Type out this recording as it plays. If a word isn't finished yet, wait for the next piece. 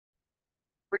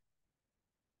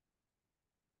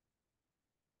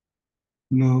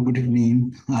Hello, good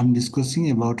evening. I'm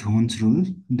discussing about Hund's rule.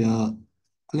 The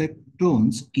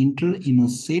electrons enter in a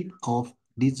set of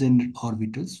disjoint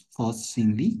orbitals first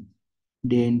singly,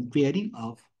 then pairing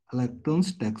of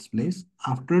electrons takes place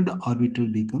after the orbital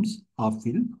becomes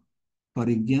half-filled. For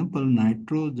example,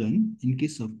 nitrogen in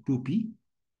case of 2p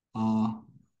are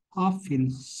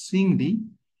half-filled singly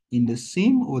in the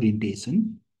same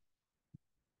orientation.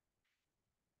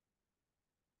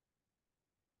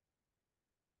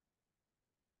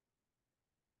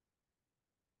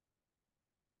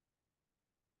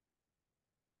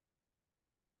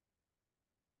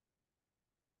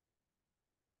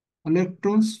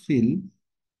 Electrons fill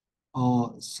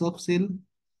or subshell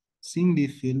singly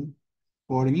fill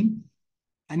forming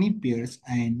any pairs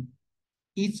and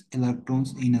each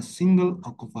electrons in a single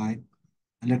occupied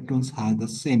electrons have the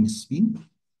same spin.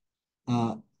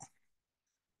 Uh,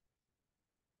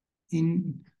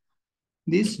 in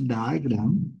this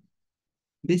diagram,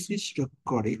 this is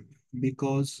correct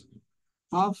because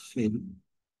half fill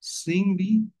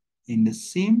singly in the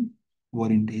same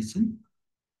orientation.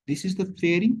 This is the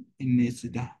pairing in this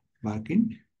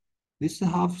backend. This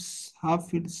half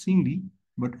fill singly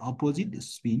but opposite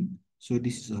spin. So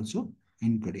this is also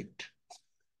incorrect.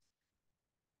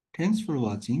 Thanks for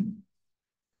watching.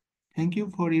 Thank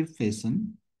you for your patience.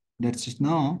 That's it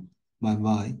now. Bye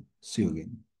bye. See you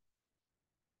again.